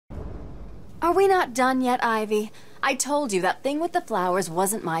Are we not done yet, Ivy? I told you that thing with the flowers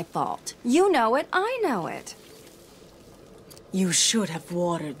wasn't my fault. You know it, I know it. You should have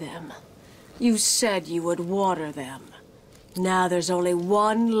watered them. You said you would water them. Now there's only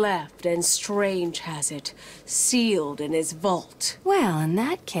one left, and Strange has it, sealed in his vault. Well, in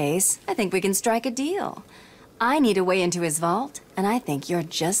that case, I think we can strike a deal. I need a way into his vault, and I think you're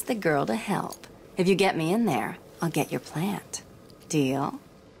just the girl to help. If you get me in there, I'll get your plant. Deal?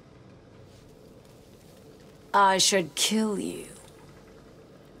 I should kill you.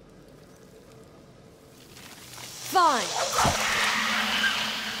 Fine.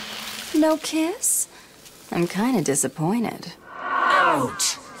 No kiss? I'm kinda disappointed.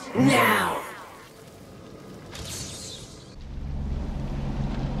 Out! Now!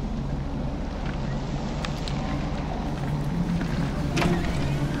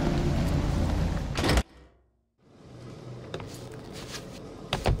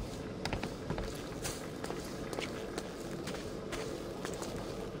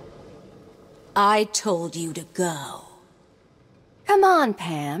 I told you to go. Come on,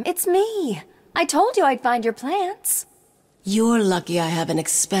 Pam, it's me. I told you I'd find your plants. You're lucky I haven't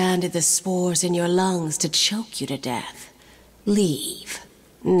expanded the spores in your lungs to choke you to death. Leave.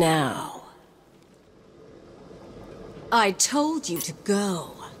 Now. I told you to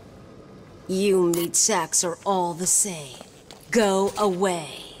go. You meat sacks are all the same. Go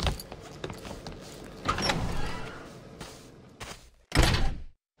away.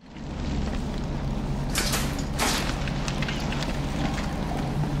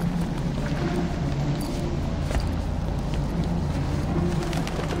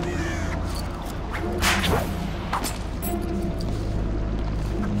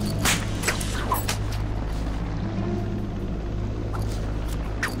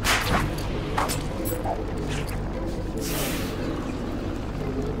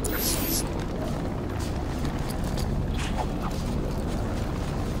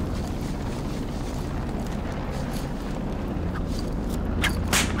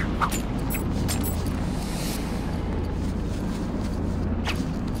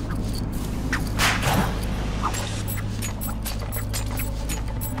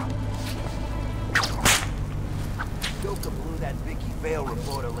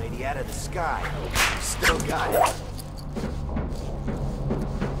 Still got it.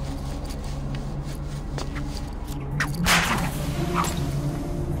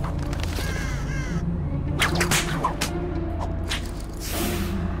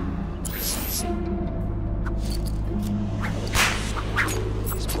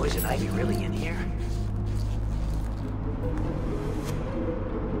 Is Poison Ivy really in here?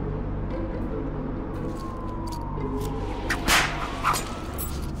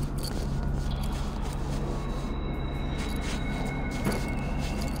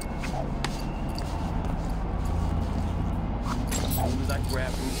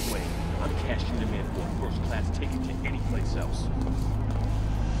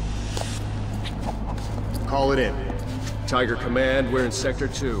 Call it in. Tiger Command, we're in Sector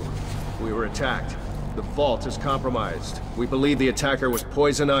 2. We were attacked. The vault is compromised. We believe the attacker was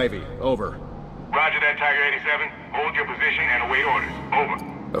Poison Ivy. Over. Roger that, Tiger 87. Hold your position and await orders.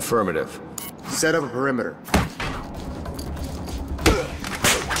 Over. Affirmative. Set up a perimeter.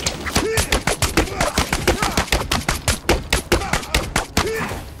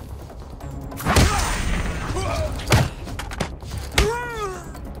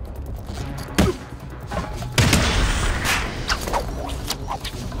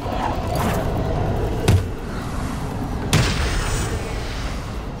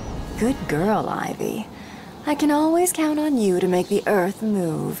 Good girl, Ivy. I can always count on you to make the Earth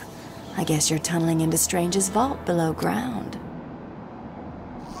move. I guess you're tunneling into Strange's vault below ground.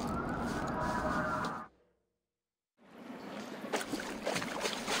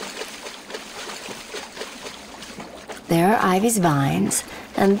 There are Ivy's vines,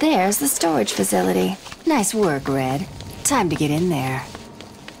 and there's the storage facility. Nice work, Red. Time to get in there.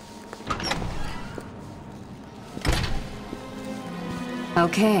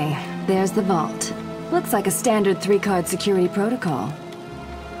 Okay, there's the vault. Looks like a standard 3-card security protocol.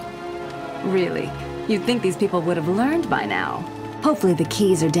 Really, you'd think these people would have learned by now. Hopefully the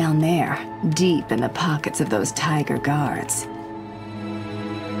keys are down there, deep in the pockets of those Tiger guards.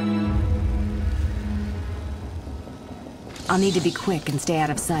 I'll need to be quick and stay out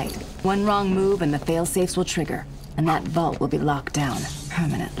of sight. One wrong move and the fail-safes will trigger, and that vault will be locked down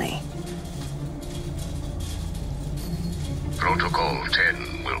permanently. Protocol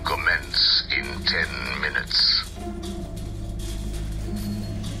 10 will commence in 10 minutes.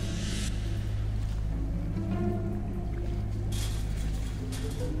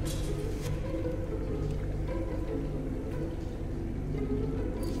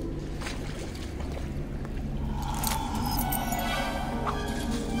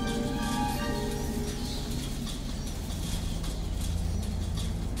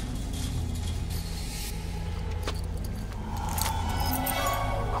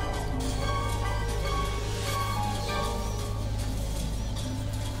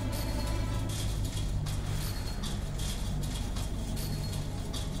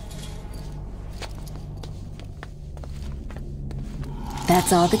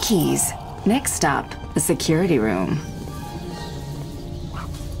 That's all the keys. Next stop, the security room.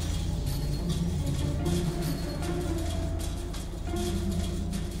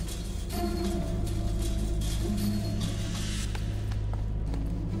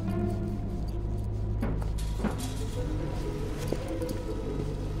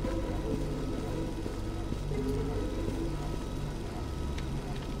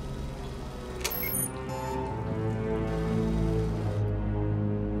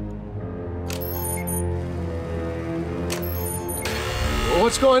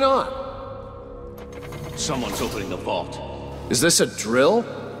 What's going on? Someone's opening the vault. Is this a drill?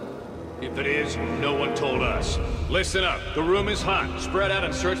 If it is, no one told us. Listen up. The room is hot. Spread out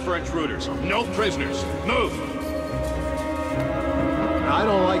and search for intruders. No prisoners. Move! I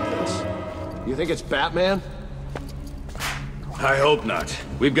don't like this. You think it's Batman? I hope not.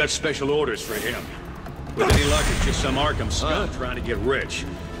 We've got special orders for him. With any luck, it's just some Arkham scum trying to get rich.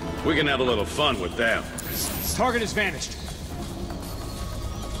 We can have a little fun with them. Target has vanished.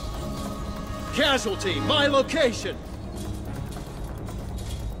 Casualty, my location!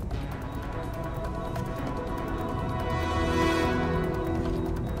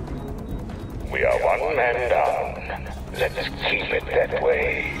 We are one man down. Let's keep it that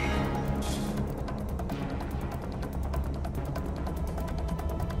way.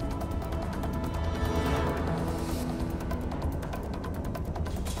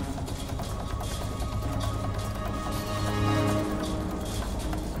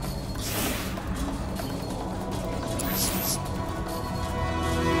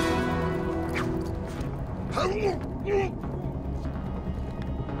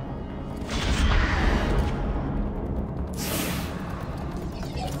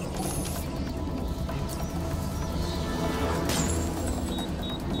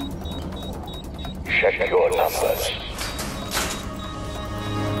 Check your numbers.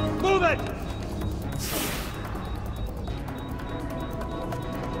 Move it!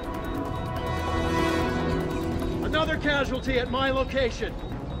 Another casualty at my location.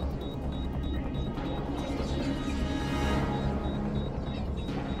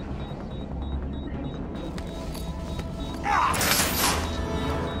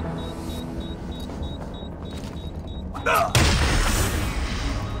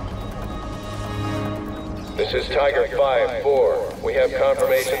 This is Tiger 5-4. We have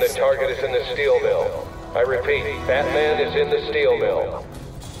confirmation that target is in the steel mill. I repeat, Batman is in the steel mill.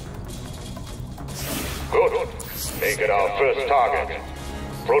 Good. Make it our first target.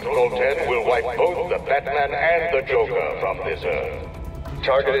 Protocol 10 will wipe both the Batman and the Joker from this Earth.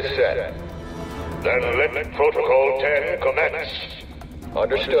 Target is set. Then let Protocol 10 commence.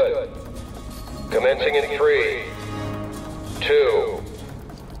 Understood. Commencing in 3, 2,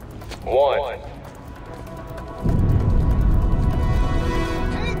 1.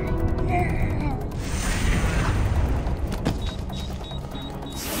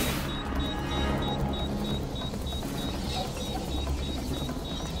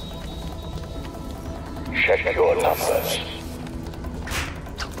 Check your numbers.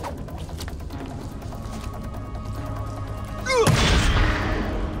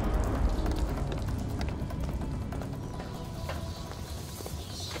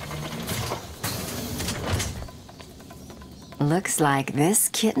 Looks like this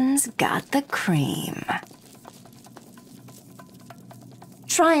kitten's got the cream.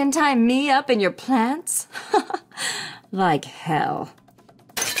 Try and tie me up in your plants? Like hell.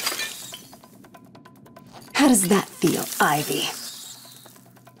 How does that feel, Ivy?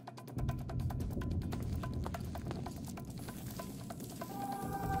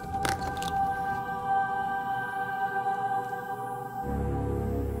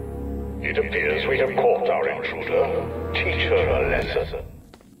 It appears we have caught our intruder. Teach her a lesson.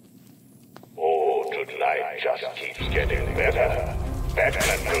 Oh, tonight just keeps getting better.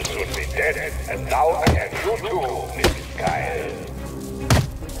 Batman will soon be dead, and now I have you too, Mrs. Kyle.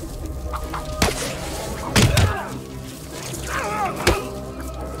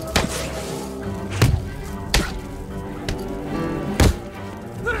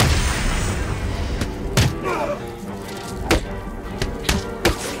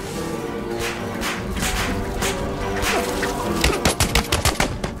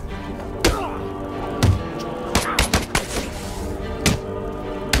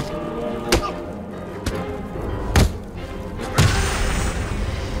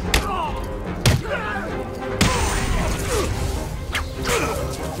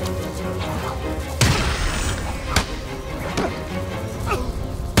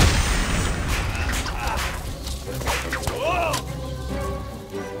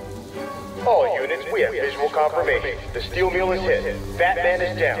 units, we have visual confirmation. The steel mill is hit. Batman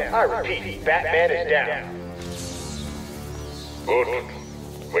is down. I repeat, Batman is down. Good.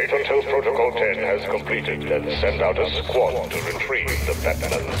 Wait until Protocol 10 has completed, then send out a squad to retrieve the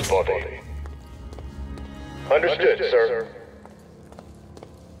Batman's body. Understood, sir.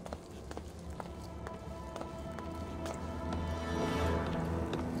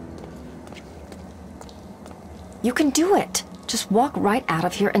 You can do it. Just walk right out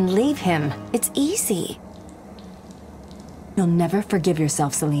of here and leave him. It's easy. You'll never forgive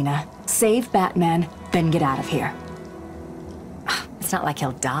yourself, Selina. Save Batman, then get out of here. It's not like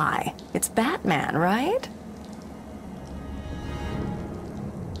he'll die. It's Batman, right?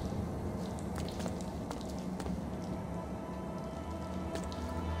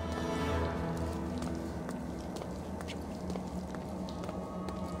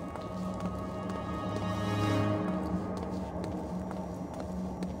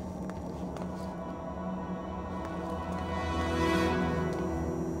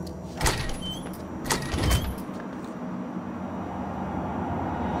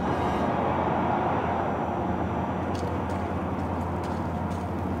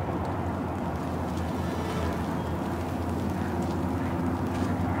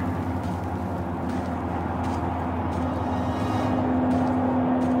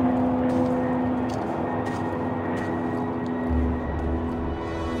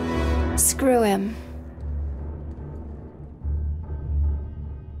 Screw him.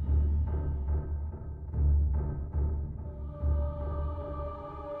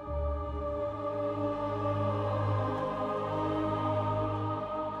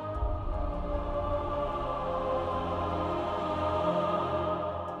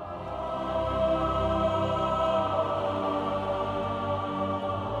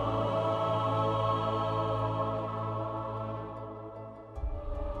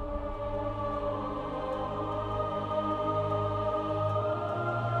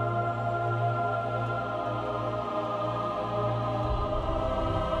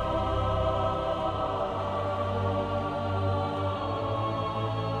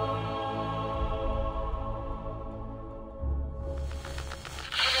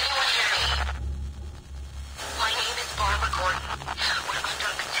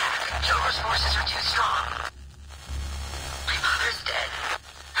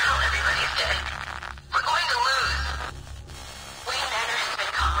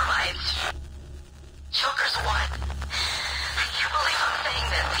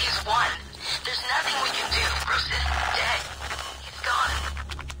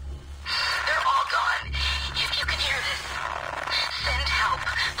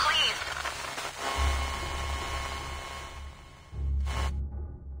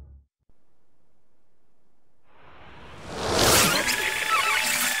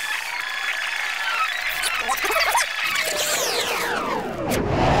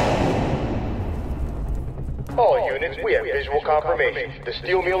 We have visual confirmation. The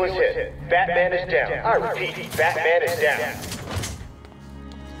steel mill is hit. Batman is down. I repeat, Batman is down.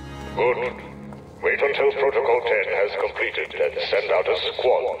 Good. Wait until Protocol 10 has completed, then send out a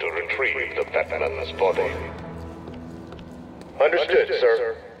squad to retrieve the Batman's body. Understood,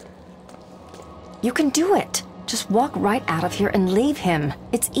 sir. You can do it. Just walk right out of here and leave him.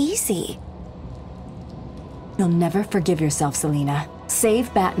 It's easy. You'll never forgive yourself, Selina.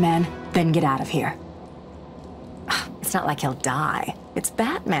 Save Batman, then get out of here. It's not like he'll die. It's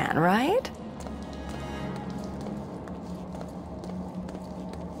Batman, right?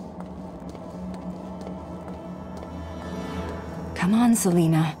 Come on,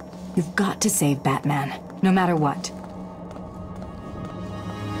 Selina. You've got to save Batman, no matter what.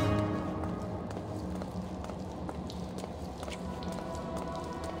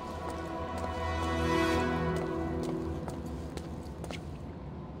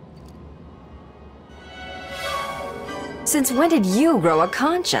 Since when did you grow a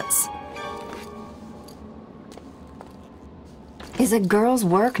conscience? Is a girl's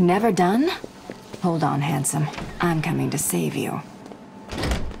work never done? Hold on, handsome. I'm coming to save you.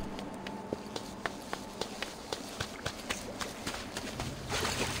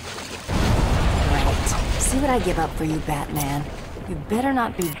 Great. See what I give up for you, Batman. You better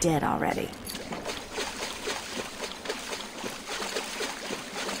not be dead already.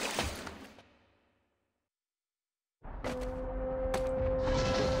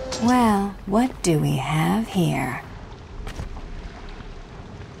 Well, what do we have here?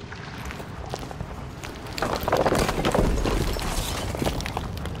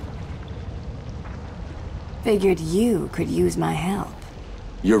 Figured you could use my help.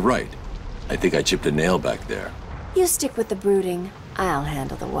 You're right. I think I chipped a nail back there. You stick with the brooding. I'll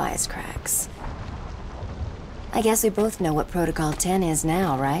handle the wisecracks. I guess we both know what Protocol 10 is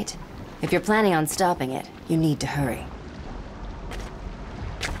now, right? If you're planning on stopping it, you need to hurry.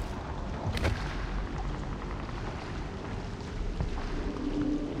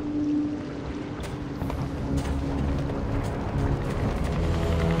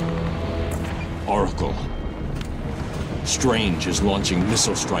 Oracle. Strange is launching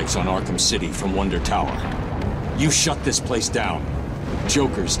missile strikes on Arkham City from Wonder Tower. You shut this place down.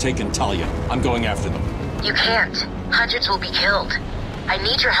 Joker's taken Talia. I'm going after them. You can't. Hundreds will be killed. I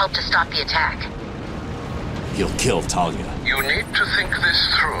need your help to stop the attack. He'll kill Talia. You need to think this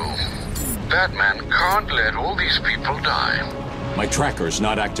through. Batman can't let all these people die. My tracker's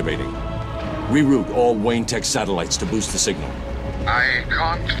not activating. Reroute all Wayne Tech satellites to boost the signal. I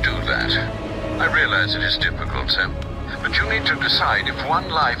can't do that. I realize it is difficult, Sam. But you need to decide if one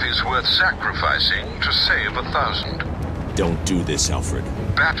life is worth sacrificing to save 1,000. Don't do this, Alfred.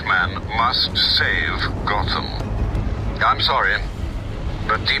 Batman must save Gotham. I'm sorry,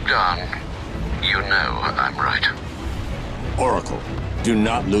 but deep down, you know I'm right. Oracle, do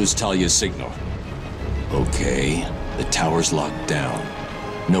not lose Talia's signal. Okay, the tower's locked down.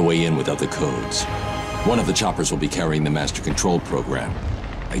 No way in without the codes. One of the choppers will be carrying the master control program.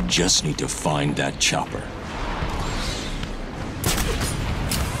 I just need to find that chopper.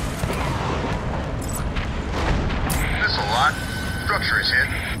 Missile lock. Structure is hit.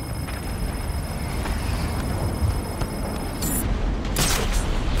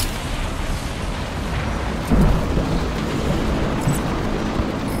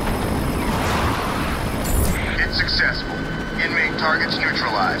 Hit successful. Inmate targets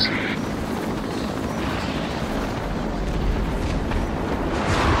neutralized.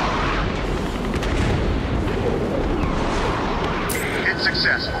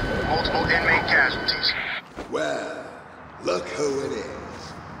 Successful. Multiple inmate casualties. Well, look who it is.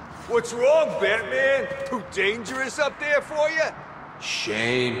 What's wrong, Batman? Too dangerous up there for you?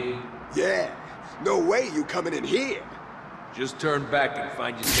 Shame. Yeah, no way you coming in here. Just turn back and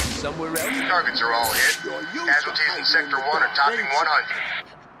find yourself somewhere else. Targets are all hit. Casualties in Sector 1 are topping 100.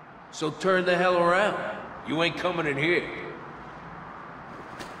 So turn the hell around. You ain't coming in here.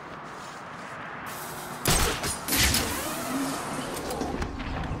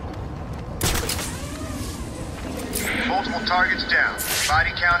 Multiple targets down.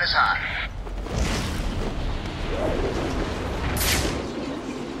 Body count is high.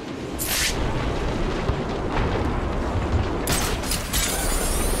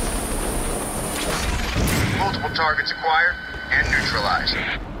 Multiple targets acquired and neutralized.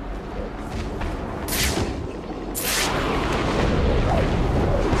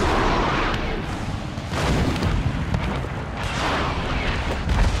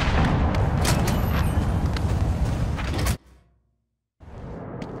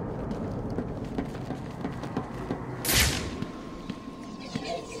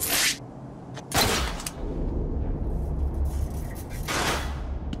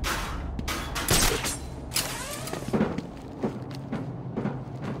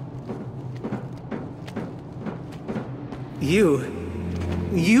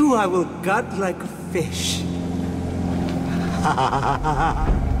 You I will gut like a fish.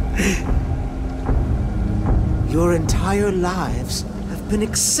 Your entire lives have been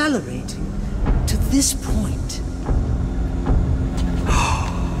accelerating to this point.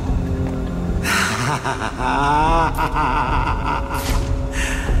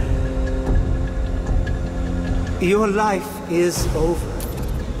 Your life is over.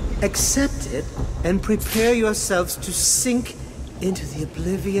 Accept it and prepare yourselves to sink into the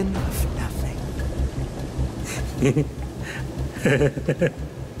oblivion of nothing.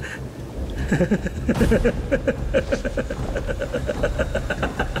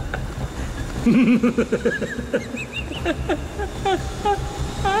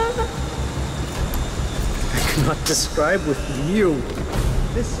 I cannot describe with you.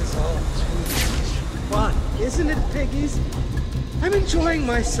 This is all too much fun, isn't it, piggies? I'm enjoying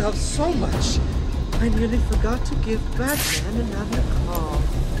myself so much. I nearly forgot to give Batman another call.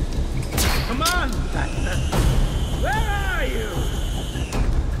 Come on, Batman. Where are you?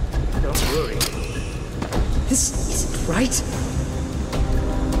 Don't worry. This isn't right.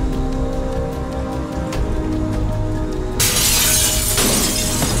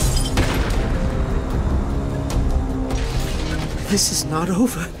 This is not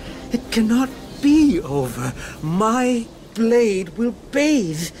over. It cannot be over. My blade will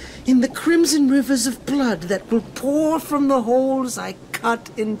bathe in the crimson rivers of blood that will pour from the holes I cut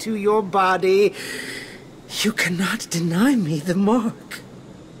into your body. You cannot deny me the mark.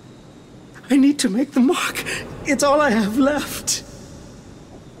 I need to make the mark. It's all I have left.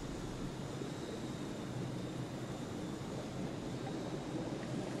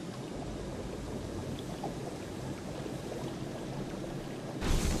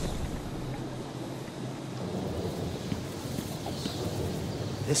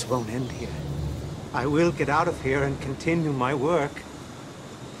 this won't end here. I will get out of here and continue my work.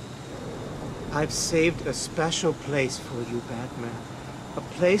 I've saved a special place for you, Batman. A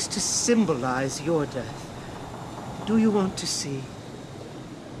place to symbolize your death. Do you want to see?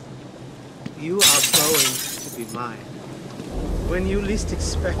 You are going to be mine. When you least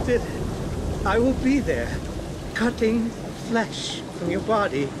expect it, I will be there, cutting flesh from your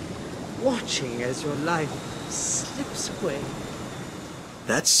body, watching as your life slips away.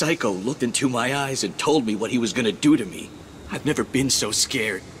 That psycho looked into my eyes and told me what he was gonna do to me. I've never been so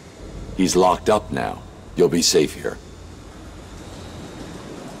scared. He's locked up now. You'll be safe here.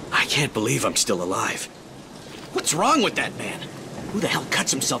 I can't believe I'm still alive. What's wrong with that man? Who the hell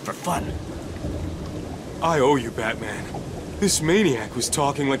cuts himself for fun? I owe you, Batman. This maniac was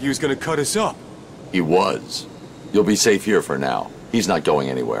talking like he was gonna cut us up. He was. You'll be safe here for now. He's not going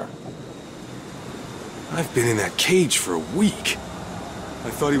anywhere. I've been in that cage for a week. I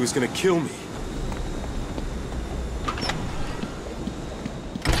thought he was gonna kill me.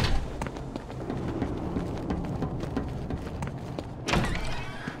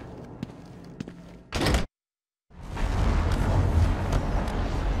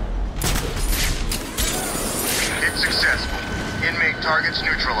 It's successful. Inmate targets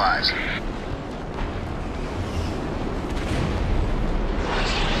neutralized.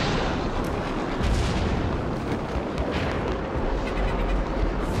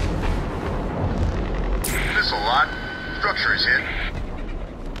 Missile lot. Structure is hit.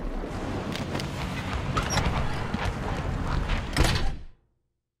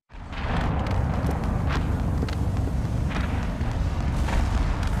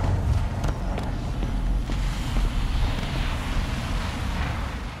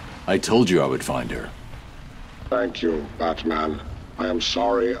 I told you I would find her. Thank you, Batman. I am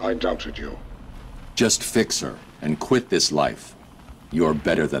sorry I doubted you. Just fix her and quit this life. You're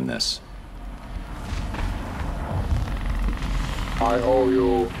better than this. I owe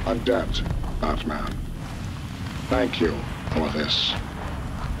you a debt, Batman. Thank you for this.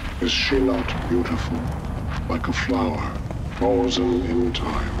 Is she not beautiful? Like a flower, frozen in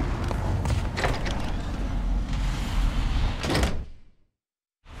time.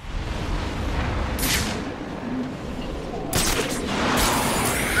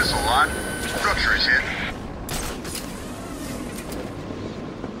 Missile lot. Structure is hit.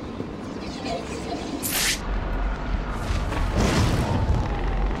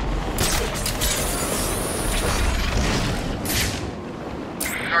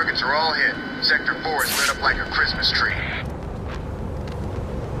 Targets are all hit. Sector 4 is lit up like a Christmas tree.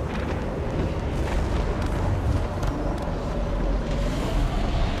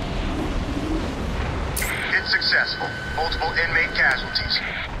 It's successful. Multiple inmate casualties.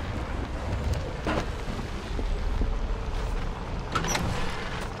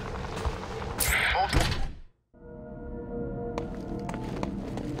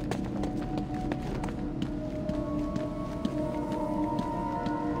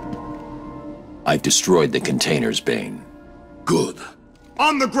 I've destroyed the containers, Bane. Good.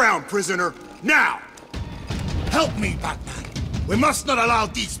 On the ground, prisoner! Now! Help me, Batman! We must not allow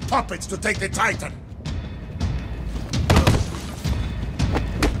these puppets to take the Titan!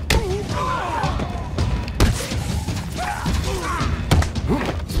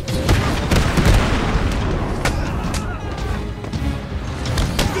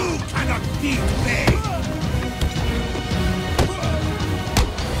 You cannot beat Bane!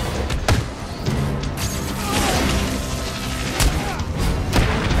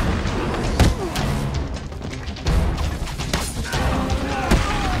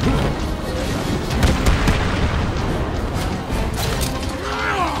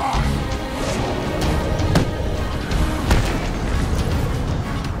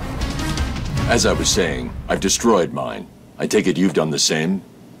 As I was saying, I've destroyed mine. I take it you've done the same?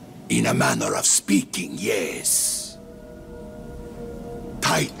 In a manner of speaking, yes.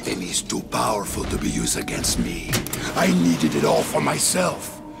 Titan is too powerful to be used against me. I needed it all for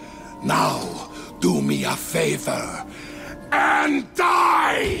myself. Now, do me a favor and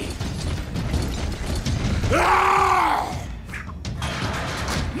die! Ah!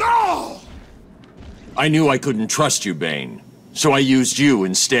 No! I knew I couldn't trust you, Bane, so I used you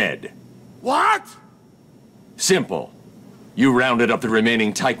instead. What? Simple. You rounded up the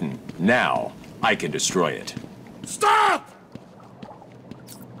remaining Titan. Now, I can destroy it. Stop!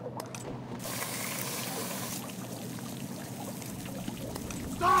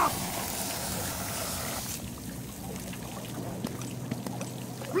 Stop!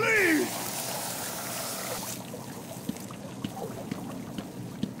 Please!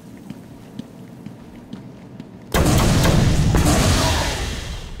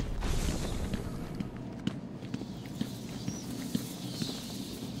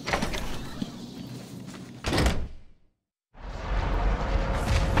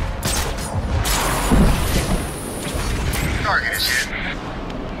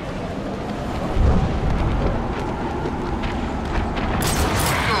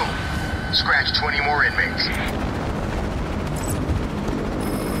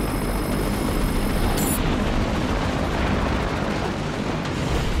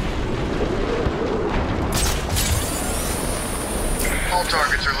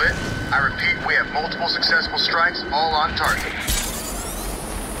 targets are lit. I repeat, we have multiple successful strikes, all on target.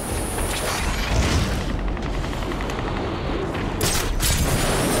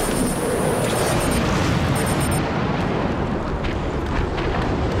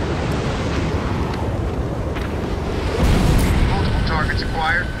 Multiple targets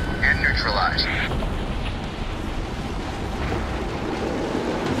acquired and neutralized.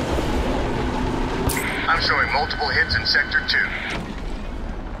 I'm showing multiple hits in Sector 2.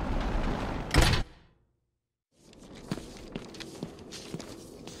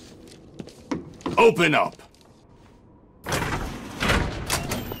 Open up!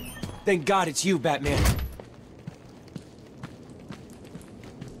 Thank God it's you, Batman.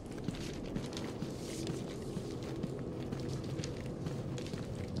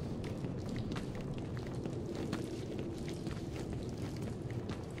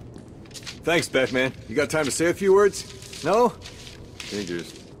 Thanks, Batman. You got time to say a few words? No?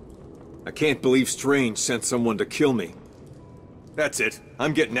 Dangerous. I can't believe Strange sent someone to kill me. That's it.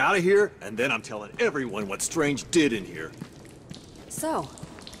 I'm getting out of here, and then I'm telling everyone what Strange did in here. So,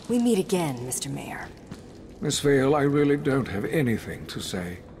 we meet again, Mr. Mayor. Miss Vale, I really don't have anything to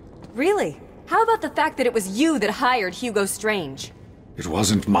say. Really? How about the fact that it was you that hired Hugo Strange? It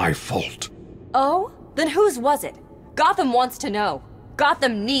wasn't my fault. Oh? Then whose was it? Gotham wants to know.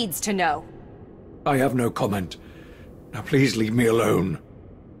 Gotham needs to know. I have no comment. Now please leave me alone.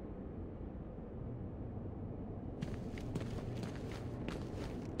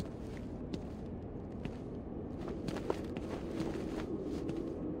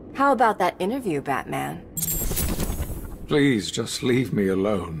 How about that interview, Batman? Please just leave me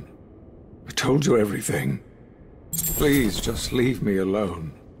alone. I told you everything. Please just leave me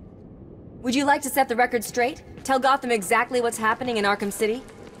alone. Would you like to set the record straight? Tell Gotham exactly what's happening in Arkham City?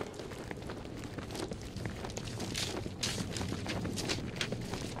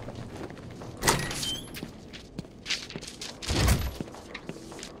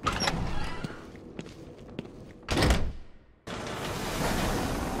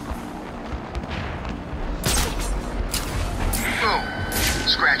 Boom!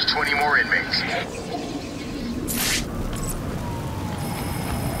 Scratch 20 more inmates.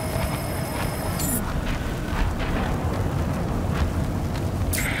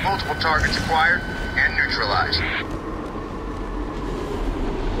 Multiple targets acquired and neutralized.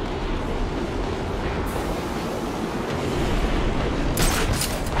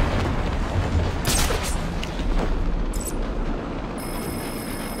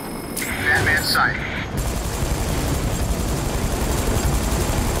 Batman sighted.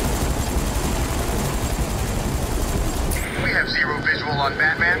 We have zero visual on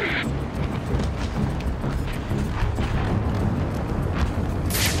Batman.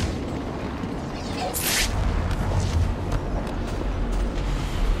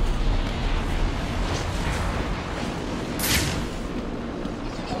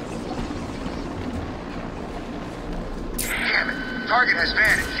 Target has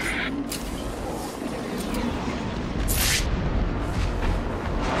vanished.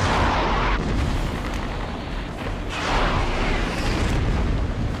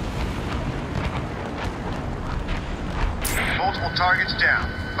 Multiple targets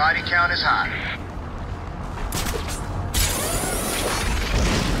down. Body count is high.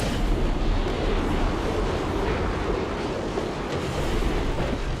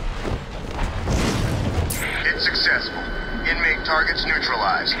 It's successful. Inmate targets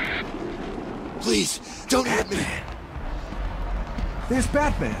neutralized. Please, don't hit me. There's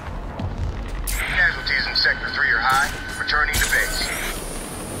Batman. Casualties in Sector 3 are high. Returning to base.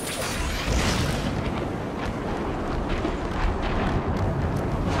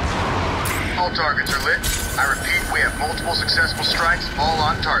 All targets are lit. I repeat, we have multiple successful strikes, all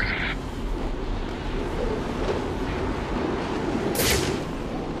on target.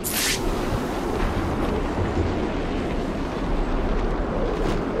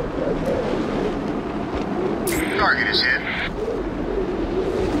 Target is hit.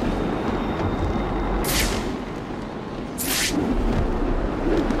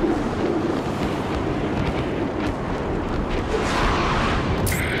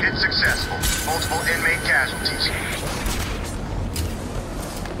 It's successful. Multiple inmate casualties.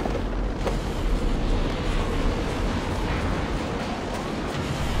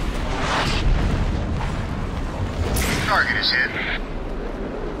 Target is hit.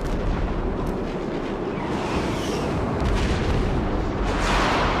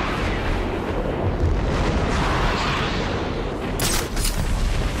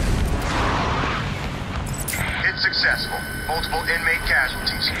 Successful. Multiple inmate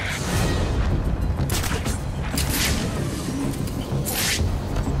casualties.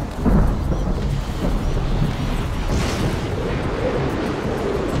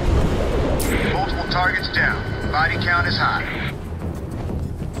 down. Body count is high.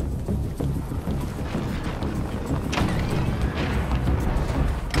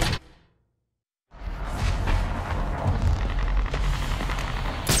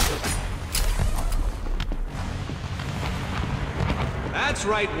 That's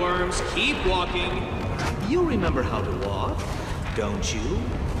right, worms. Keep walking. You remember how to walk, don't you?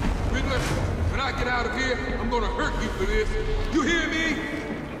 Riddler, when I get out of here, I'm gonna hurt you for this. You hear me?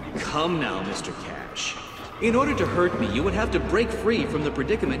 Come now, Mr. Cash. In order to hurt me, you would have to break free from the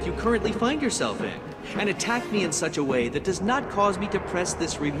predicament you currently find yourself in, and attack me in such a way that does not cause me to press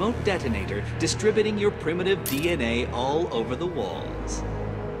this remote detonator, distributing your primitive DNA all over the walls.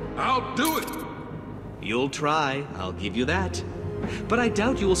 I'll do it! You'll try, I'll give you that. But I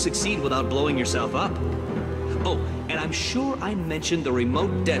doubt you will succeed without blowing yourself up. Oh, and I'm sure I mentioned the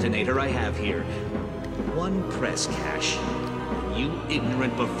remote detonator I have here. One press, Cash. You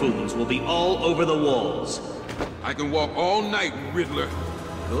ignorant buffoons will be all over the walls. I can walk all night, Riddler.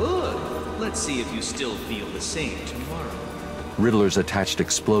 Good. Let's see if you still feel the same tomorrow. Riddler's attached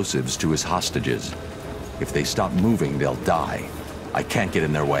explosives to his hostages. If they stop moving, they'll die. I can't get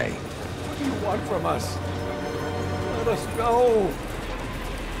in their way. What do you want from us? Let us go!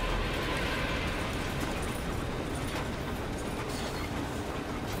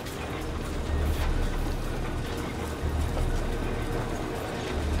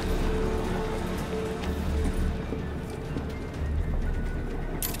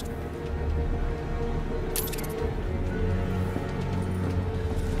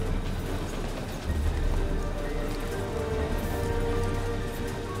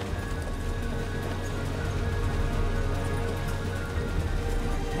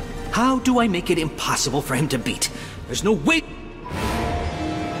 How do I make it impossible for him to beat? There's no way...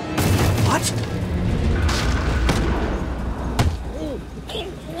 What?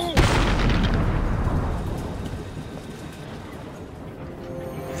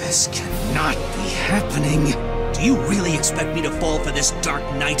 This cannot be happening. Do you really expect me to fall for this dark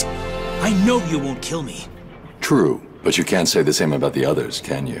night? I know you won't kill me. True, but you can't say the same about the others,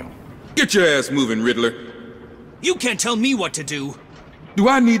 can you? Get your ass moving, Riddler. You can't tell me what to do. Do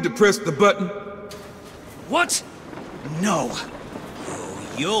I need to press the button? What? No.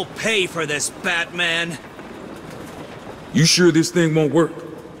 Oh, you'll pay for this, Batman. You sure this thing won't work?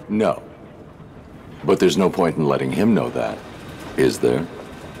 No. But there's no point in letting him know that, is there?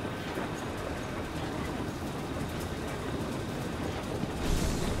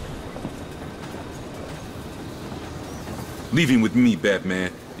 Leave him with me,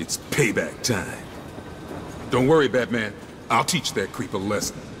 Batman. It's payback time. Don't worry, Batman. I'll teach that creep a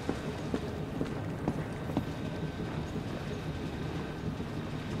lesson.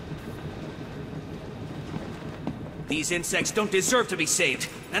 These insects don't deserve to be saved,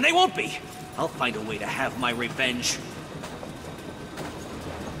 and they won't be. I'll find a way to have my revenge.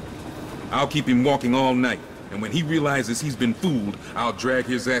 I'll keep him walking all night, and when he realizes he's been fooled, I'll drag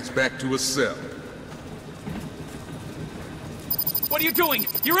his ass back to his cell. What are you doing?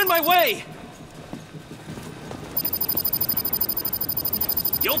 You're in my way!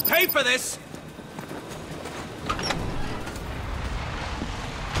 You'll pay for this!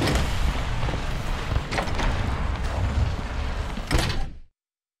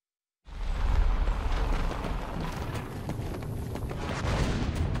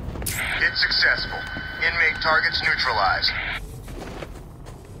 It's successful. Inmate targets neutralized.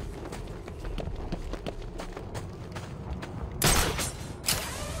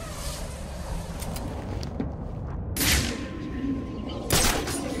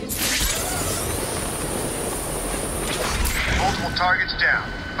 Multiple targets down.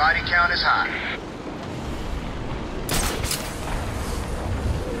 Body count is high.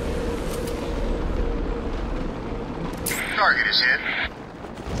 Target is hit.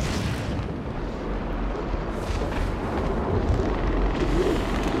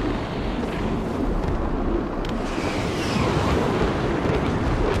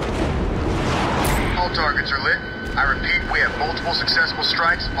 All targets are lit. I repeat, we have multiple successful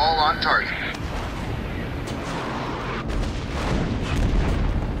strikes, all on target.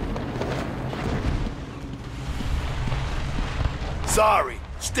 Sorry,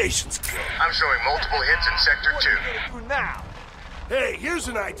 station's closed. I'm showing multiple hits in Sector 2. What are you gonna do now? Hey, here's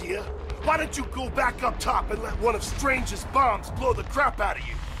an idea. Why don't you go back up top and let one of Strange's bombs blow the crap out of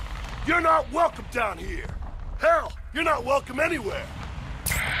you? You're not welcome down here. Hell, you're not welcome anywhere.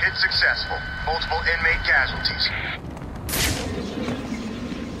 Hit successful. Multiple inmate casualties.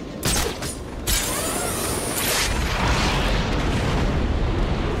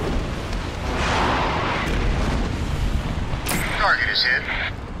 Target is hit.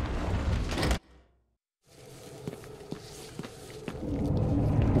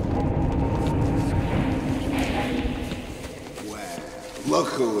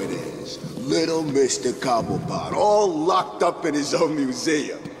 who it is. Little Mr. Cobblepot, all locked up in his own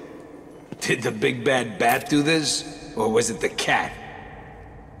museum. Did the big bad bat do this? Or was it the cat?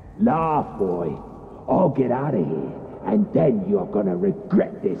 Laugh, boy. I'll get out of here, and then you're gonna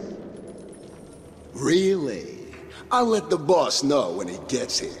regret this. Really? I'll let the boss know when he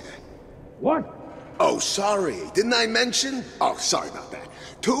gets here. What? Oh, sorry. Didn't I mention? Oh, sorry about that.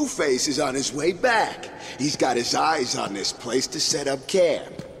 Two-Face is on his way back. He's got his eyes on this place to set up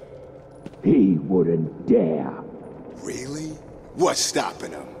camp. He wouldn't dare. Really? What's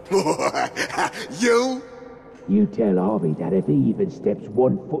stopping him? You? You tell Harvey that if he even steps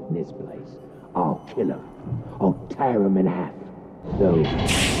 1 foot in this place, I'll kill him. I'll tear him in half. So,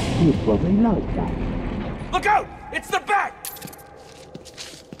 you probably like that. Look out! It's the bat!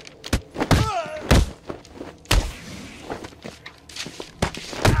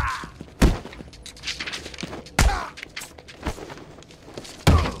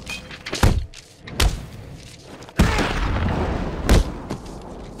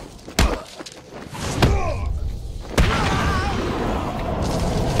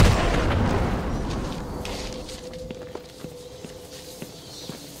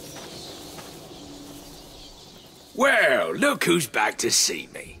 Well, look who's back to see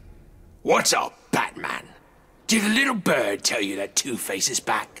me. What's up, Batman? Did the little bird tell you that Two-Face is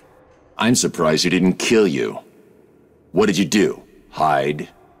back? I'm surprised he didn't kill you. What did you do? Hide?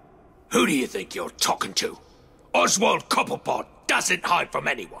 Who do you think you're talking to? Oswald Cobblepot doesn't hide from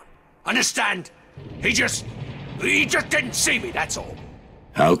anyone. Understand? He just didn't see me, that's all.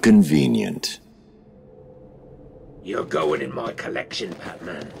 How convenient. You're going in my collection,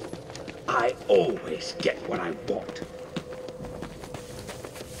 Batman. I always get what I want.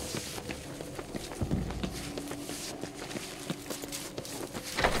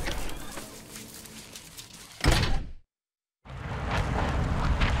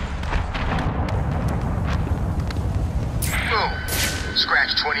 Boom.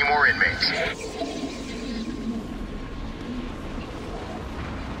 Scratch 20 more inmates.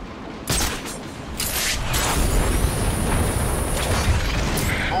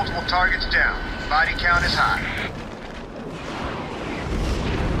 Multiple targets down. Body count is high.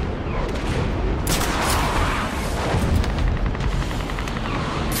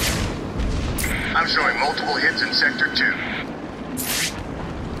 I'm showing multiple hits in Sector 2.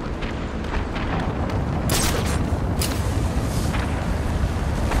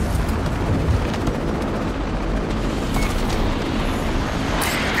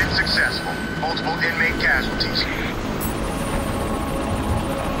 It's successful. Multiple inmate casualties.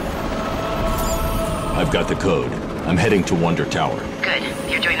 I've got the code. I'm heading to Wonder Tower. Good.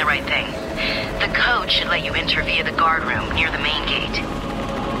 You're doing the right thing. The code should let you enter via the guard room near the main gate.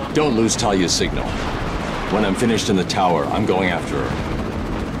 Don't lose Talia's signal. When I'm finished in the tower, I'm going after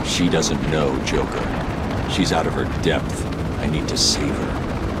her. She doesn't know Joker. She's out of her depth. I need to save her.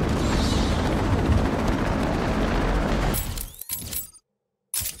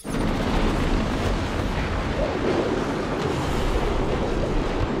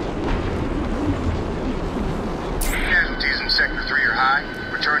 Casualties in Sector 3 are high.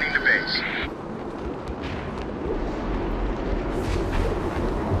 Returning to base.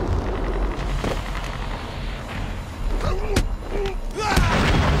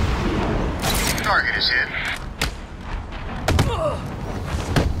 Target is hit.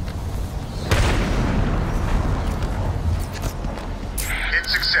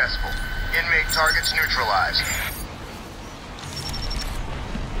 It's successful. Inmate targets neutralized.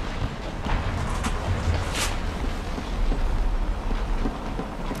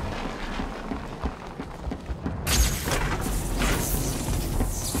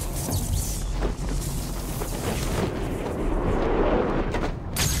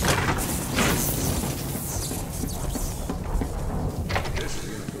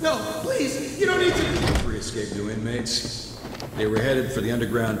 No, please, you don't need to. 3 escaped new inmates. They were headed for the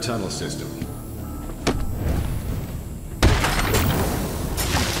underground tunnel system.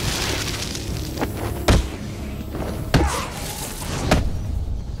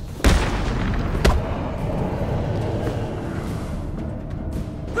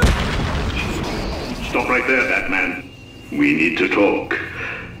 Stop right there, Batman. We need to talk.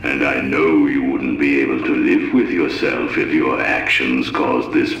 And I know you wouldn't be able to live with yourself if your actions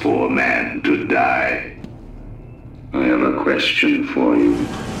caused this poor man to die. I have a question for you.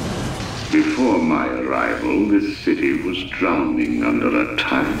 Before my arrival, this city was drowning under a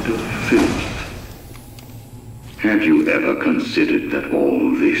tide of filth. Have you ever considered that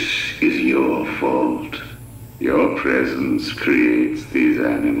all this is your fault? Your presence creates these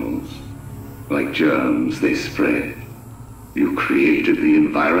animals. Like germs, they spread. You created the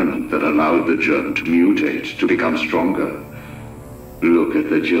environment that allowed the germ to mutate, to become stronger. Look at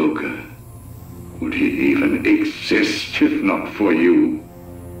the Joker. Would he even exist if not for you?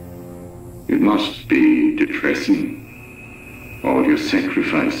 It must be depressing. All your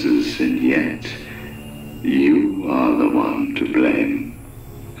sacrifices, and yet you are the one to blame.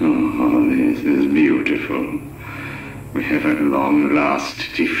 Oh, this is beautiful. We have at long last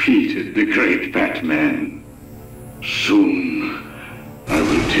defeated the great Batman. Soon, I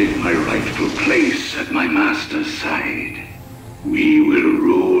will take my rightful place at my master's side. We will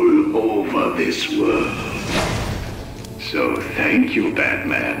rule over this world. So thank you,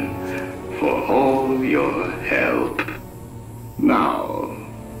 Batman, for all your help. Now,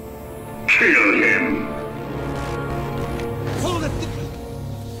 kill him! Hold it!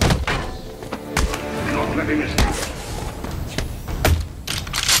 Not let him escape.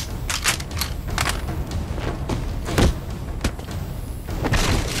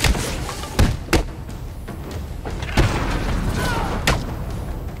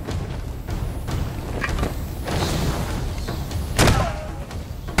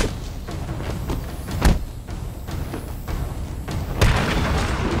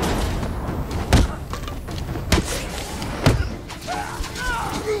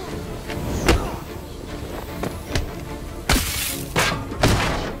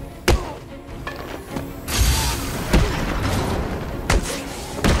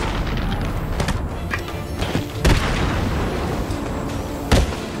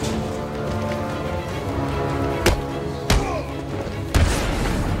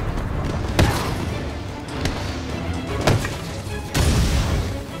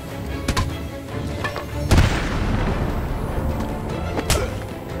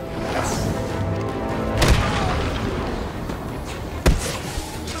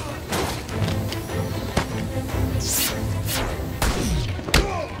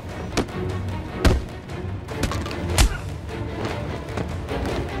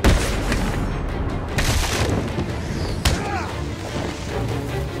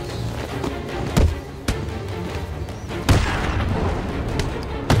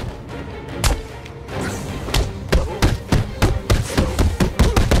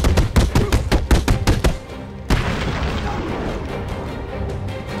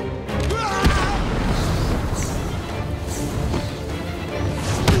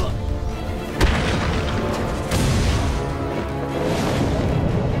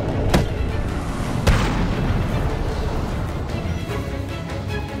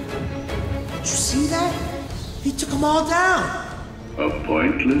 them all down. A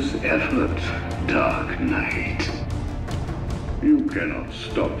pointless effort, Dark Knight. You cannot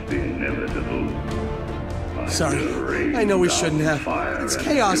stop the inevitable. Sorry, I know we shouldn't have. It's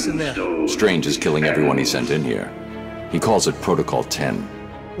chaos in there. Strange is killing everyone he sent in here. He calls it Protocol 10.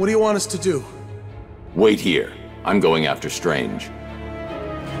 What do you want us to do? Wait here. I'm going after Strange.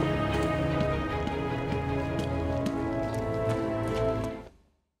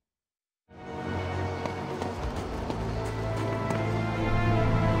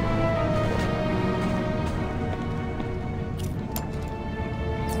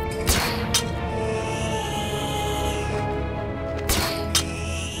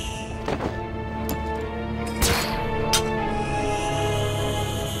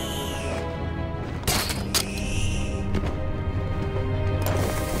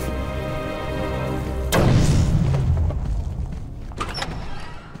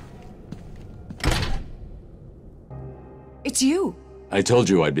 It's you. I told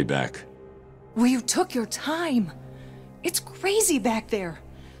you I'd be back. Well, you took your time. It's crazy back there.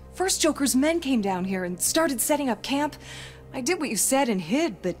 First Joker's men came down here and started setting up camp. I did what you said and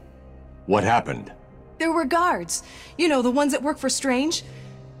hid, but... What happened? There were guards. You know, the ones that work for Strange.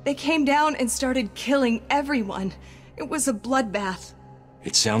 They came down and started killing everyone. It was a bloodbath.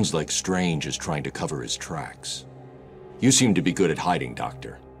 It sounds like Strange is trying to cover his tracks. You seem to be good at hiding,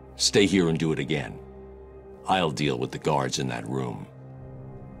 Doctor. Stay here and do it again. I'll deal with the guards in that room.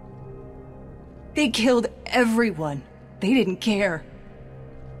 They killed everyone. They didn't care.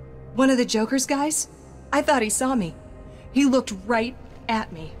 One of the Joker's guys? I thought he saw me. He looked right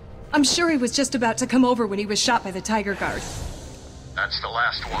at me. I'm sure he was just about to come over when he was shot by the Tiger Guard. That's the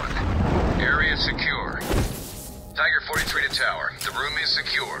last one. Area secure. Tiger 43 to tower. The room is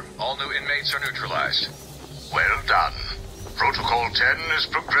secure. All new inmates are neutralized. Well done. Protocol 10 is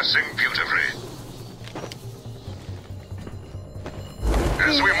progressing beautifully.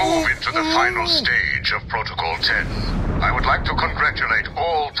 As we move into the final stage of Protocol 10, I would like to congratulate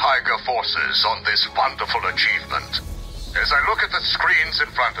all Tiger forces on this wonderful achievement. As I look at the screens in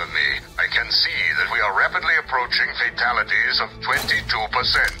front of me, I can see that we are rapidly approaching fatalities of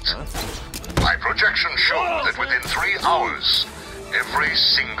 22%. My projections show that within 3 hours, every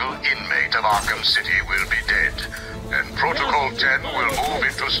single inmate of Arkham City will be dead, and Protocol 10 will move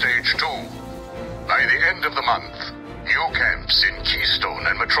into Stage 2. By the end of the month, new camps in Keystone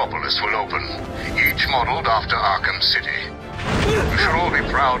and Metropolis will open, each modeled after Arkham City. You should all be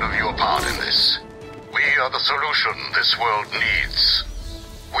proud of your part in this. We are the solution this world needs.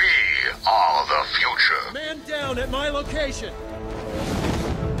 We are the future. Man down at my location!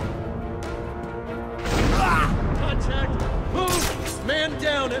 Contact! Move! Man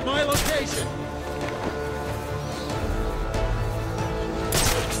down at my location!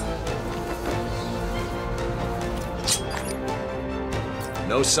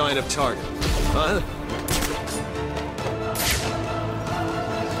 No sign of target. Huh?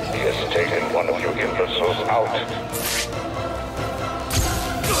 He has taken one of you imbeciles out.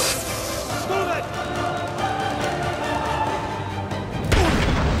 Move it!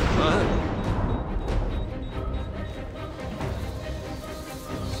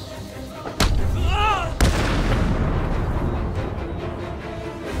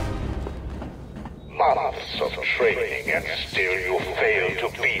 Months of training and still you fail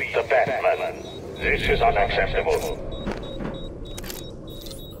to beat the Batman. This is unacceptable.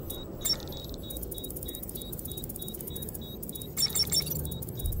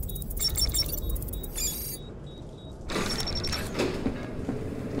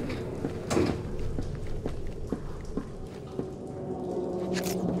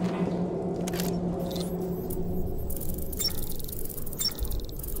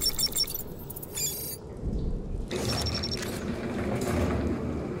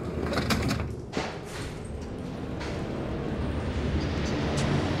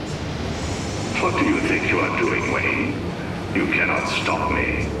 What do you think you are doing, Wayne? You cannot stop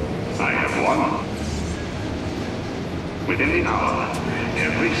me. I have won. Within the hour,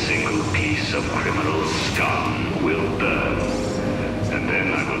 every single piece of criminal scum will burn. And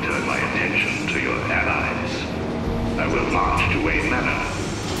then I will turn my attention to your allies. I will march to Wayne Manor.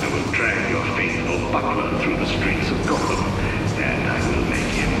 I will drag your faithful butler through the streets of Gotham. And I will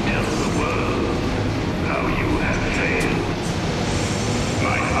make him tell the world how you have failed.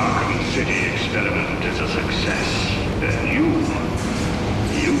 My Arkham City experiment is a success, and you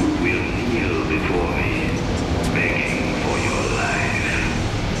will kneel before me, begging for your life.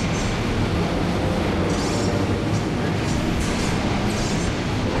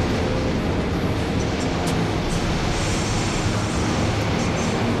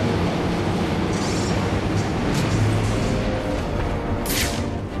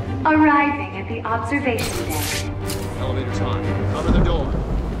 Arriving at the observation deck. Elevator's on. Cover the door.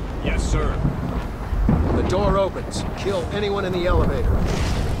 Yes, sir. The door opens. Kill anyone in the elevator.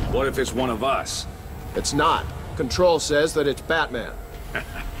 What if it's one of us? It's not. Control says that it's Batman.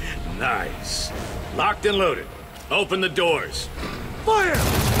 Nice. Locked and loaded. Open the doors. Fire!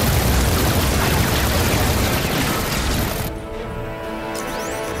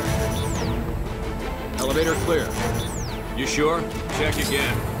 Elevator clear. You sure? Check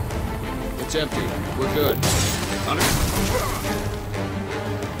again. It's empty. We're good.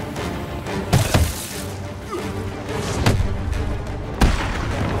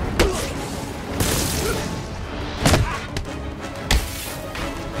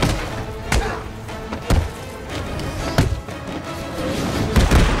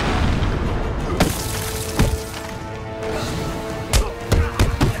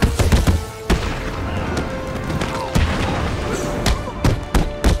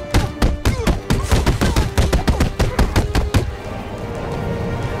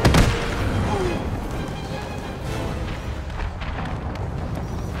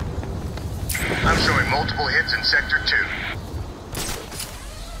 I'm showing multiple hits in Sector 2.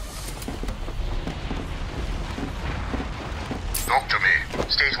 Talk to me.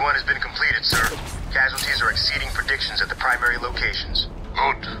 Stage 1 has been completed, sir. Casualties are exceeding predictions at the primary locations.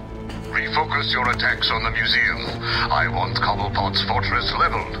 Good. Refocus your attacks on the museum. I want Cobblepot's fortress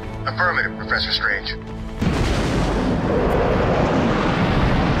leveled. Affirmative, Professor Strange.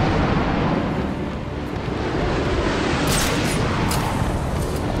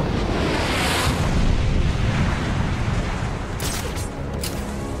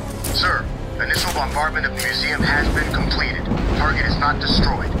 Sir, initial bombardment of the museum has been completed. Target is not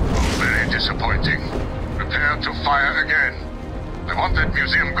destroyed. Very disappointing. Prepare to fire again. I want that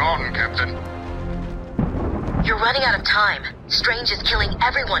museum gone, Captain. You're running out of time. Strange is killing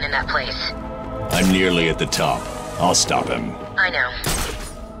everyone in that place. I'm nearly at the top. I'll stop him. I know.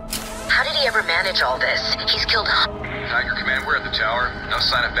 How did he ever manage all this? He's killed Tiger Command, we're at the tower. No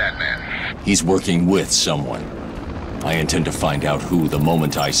sign of Batman. He's working with someone. I intend to find out who the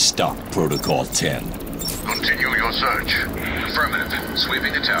moment I stop Protocol 10. Continue your search. Affirmative.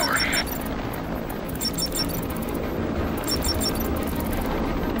 Sweeping the tower.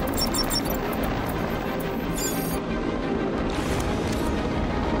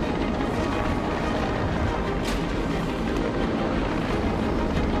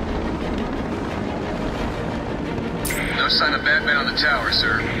 No sign of Batman on the tower,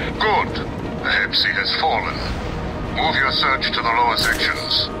 sir. Good. Perhaps he has fallen. Move your search to the lower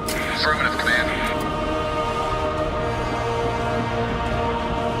sections. Affirmative, Command.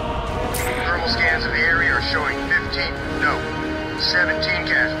 Thermal scans of the area are showing 17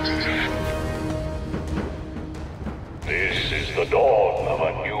 casualties. This is the dawn of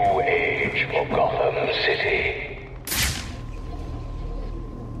a new age for Gotham City.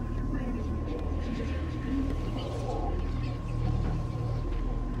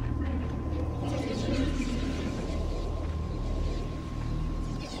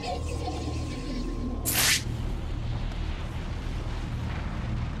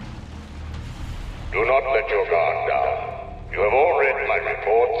 Do not let your guard down. You have all read my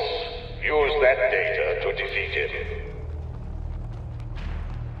reports. Use that data to defeat him.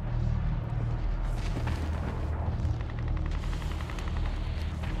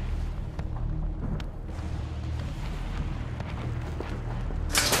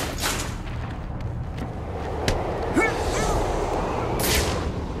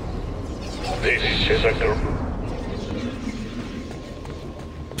 This is a group.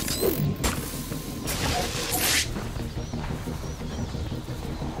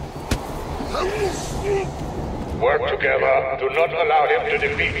 Work together. Do not allow him to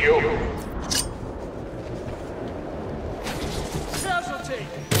defeat you. Casualty!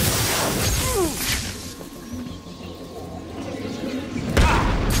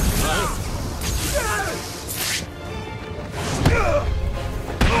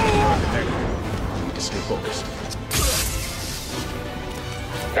 Need to stay focused.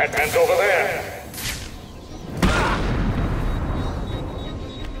 Batman's over there.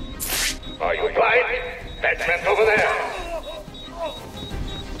 Are you blind? Batman's over there.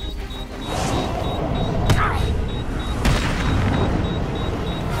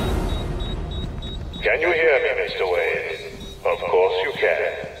 Can you hear me, Mr. Wayne? Of course you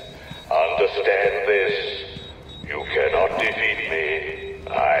can. Understand this. You cannot defeat me.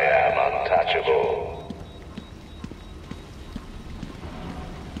 I am untouchable.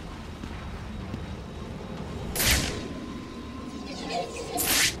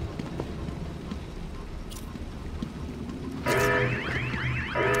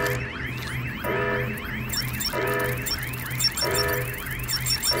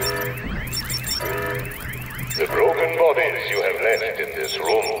 The broken bodies you have left in this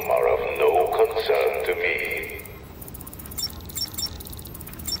room are of no concern to me.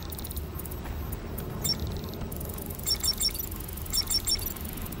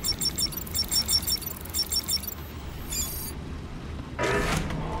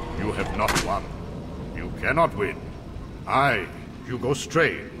 You have not won. You cannot win. I, Hugo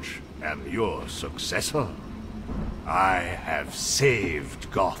Strange, am your successor. I have saved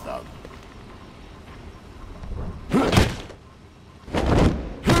Gotham.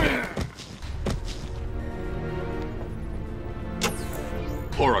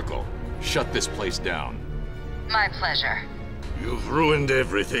 Oracle, shut this place down. My pleasure. You've ruined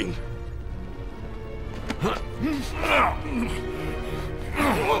everything.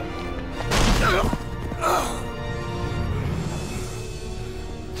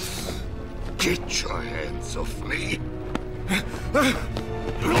 Get your hands off me.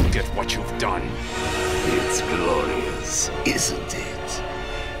 Look at what you've done. It's glorious, isn't it?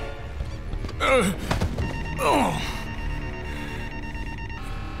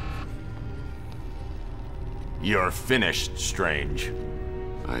 You're finished, Strange.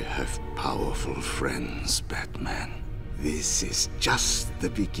 I have powerful friends, Batman. This is just the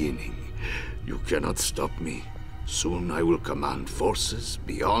beginning. You cannot stop me. Soon I will command forces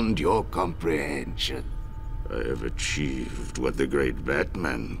beyond your comprehension. I have achieved what the great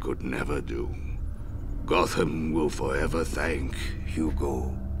Batman could never do. Gotham will forever thank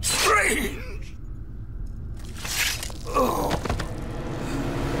Hugo. Strange!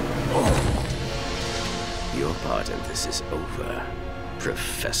 Your part in this is over,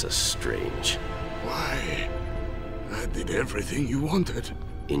 Professor Strange. Why? I did everything you wanted.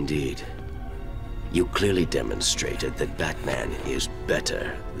 Indeed. You clearly demonstrated that Batman is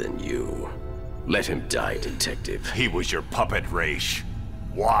better than you. Let him die, Detective. He was your puppet, Raish.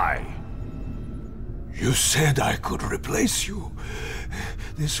 Why? You said I could replace you.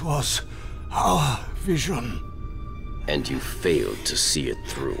 This was our vision. And you failed to see it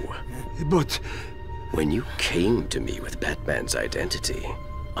through. But... When you came to me with Batman's identity,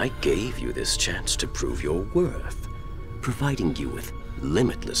 I gave you this chance to prove your worth, providing you with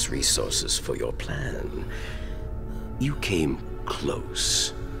limitless resources for your plan. You came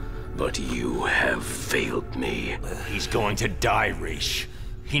close, but you have failed me. He's going to die, Rish.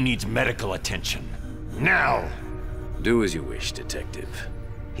 He needs medical attention. Now! Do as you wish, Detective.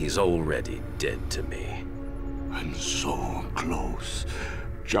 He's already dead to me. I'm so close.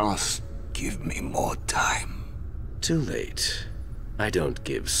 Just give me more time. Too late. I don't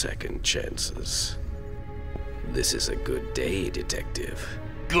give second chances. This is a good day, Detective.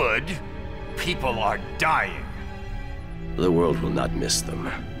 Good? People are dying. The world will not miss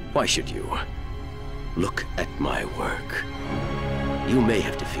them. Why should you? Look at my work. You may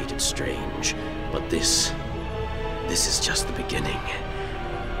have defeated Strange, but this is just the beginning.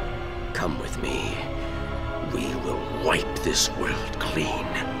 Come with me. We will wipe this world clean.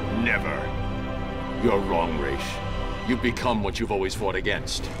 Never. You're wrong, Rish. You've become what you've always fought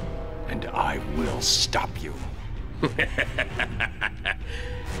against. And I will stop you.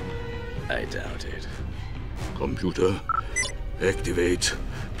 I doubt it. Computer, activate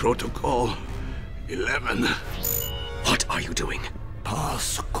Protocol 11. What are you doing?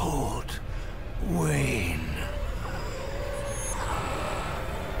 Passcode Wayne.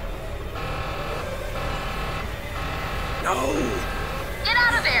 No! Get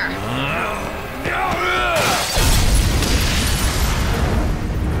out of there!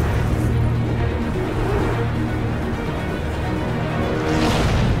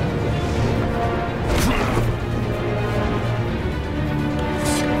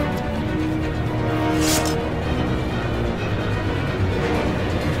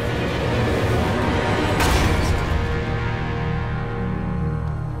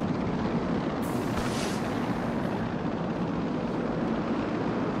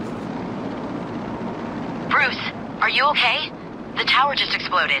 Are you okay? The tower just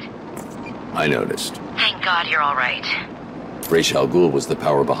exploded. I noticed. Thank God you're all right. Ra's al Ghul was the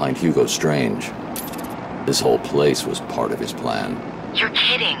power behind Hugo Strange. This whole place was part of his plan. You're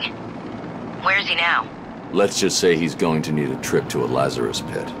kidding. Where is he now? Let's just say he's going to need a trip to a Lazarus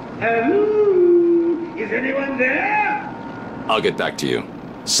pit. Hello? Is anyone there? I'll get back to you.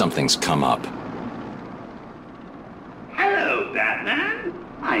 Something's come up. Hello, Batman.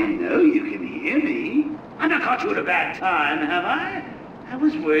 I know you can hear me. I not caught you at a bad time, have I? I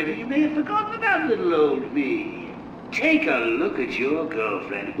was worried that you may have forgotten about little old me. Take a look at your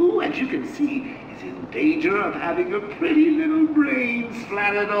girlfriend, who, as you can see, is in danger of having her pretty little brain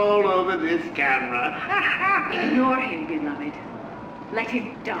splattered all over this camera. Ignore him, beloved. Let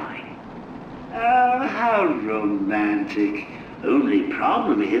him die. Oh, how romantic. Only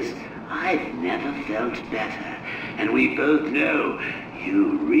problem is, I've never felt better. And we both know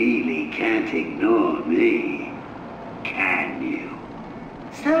you really can't ignore me, can you?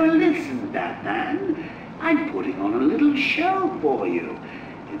 So listen, Batman. I'm putting on a little show for you.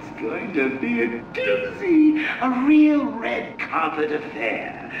 It's going to be a doozy, a real red carpet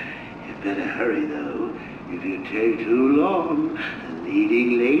affair. You better hurry, though. If you take too long, the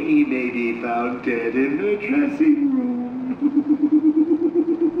leading lady may be found dead in her dressing room.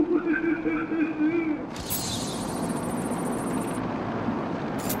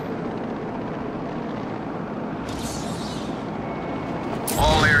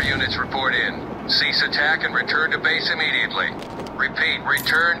 All air units report in. Cease attack and return to base immediately. Repeat,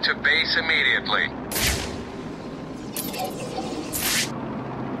 return to base immediately.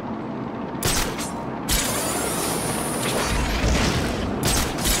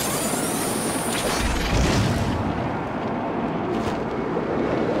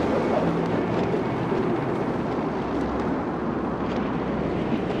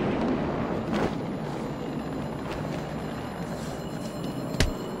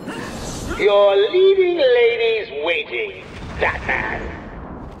 Your leading lady's waiting, Batman.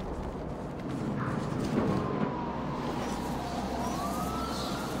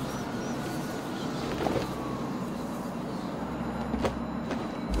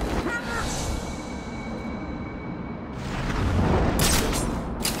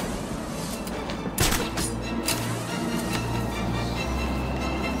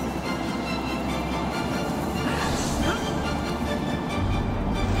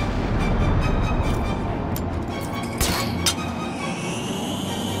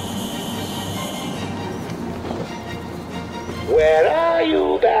 Where are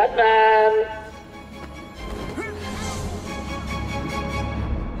you, Batman?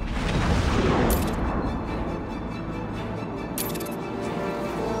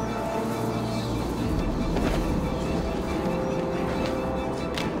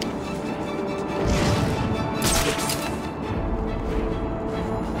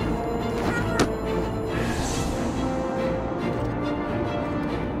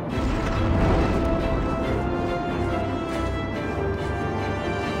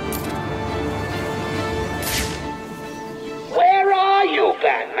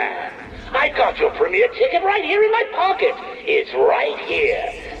 right here in my pocket. It's right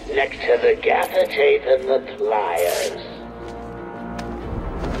here, next to the gaffer tape and the pliers.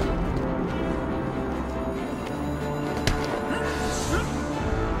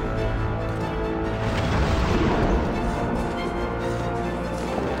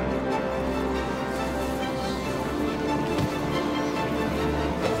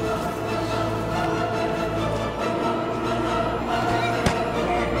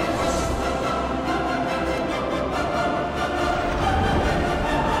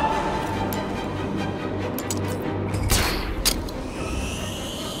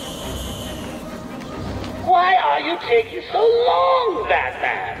 Why are you taking so long,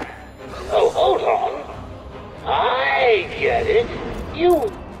 Batman? Oh, hold on. I get it.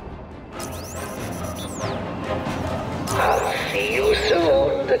 I'll see you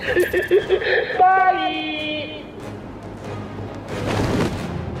soon. Bye!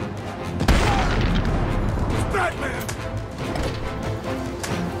 Batman!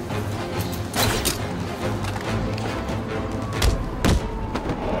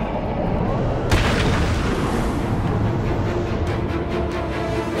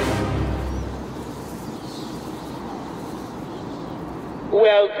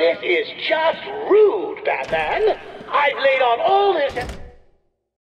 Well, this is just rude, Batman. I've laid on all this...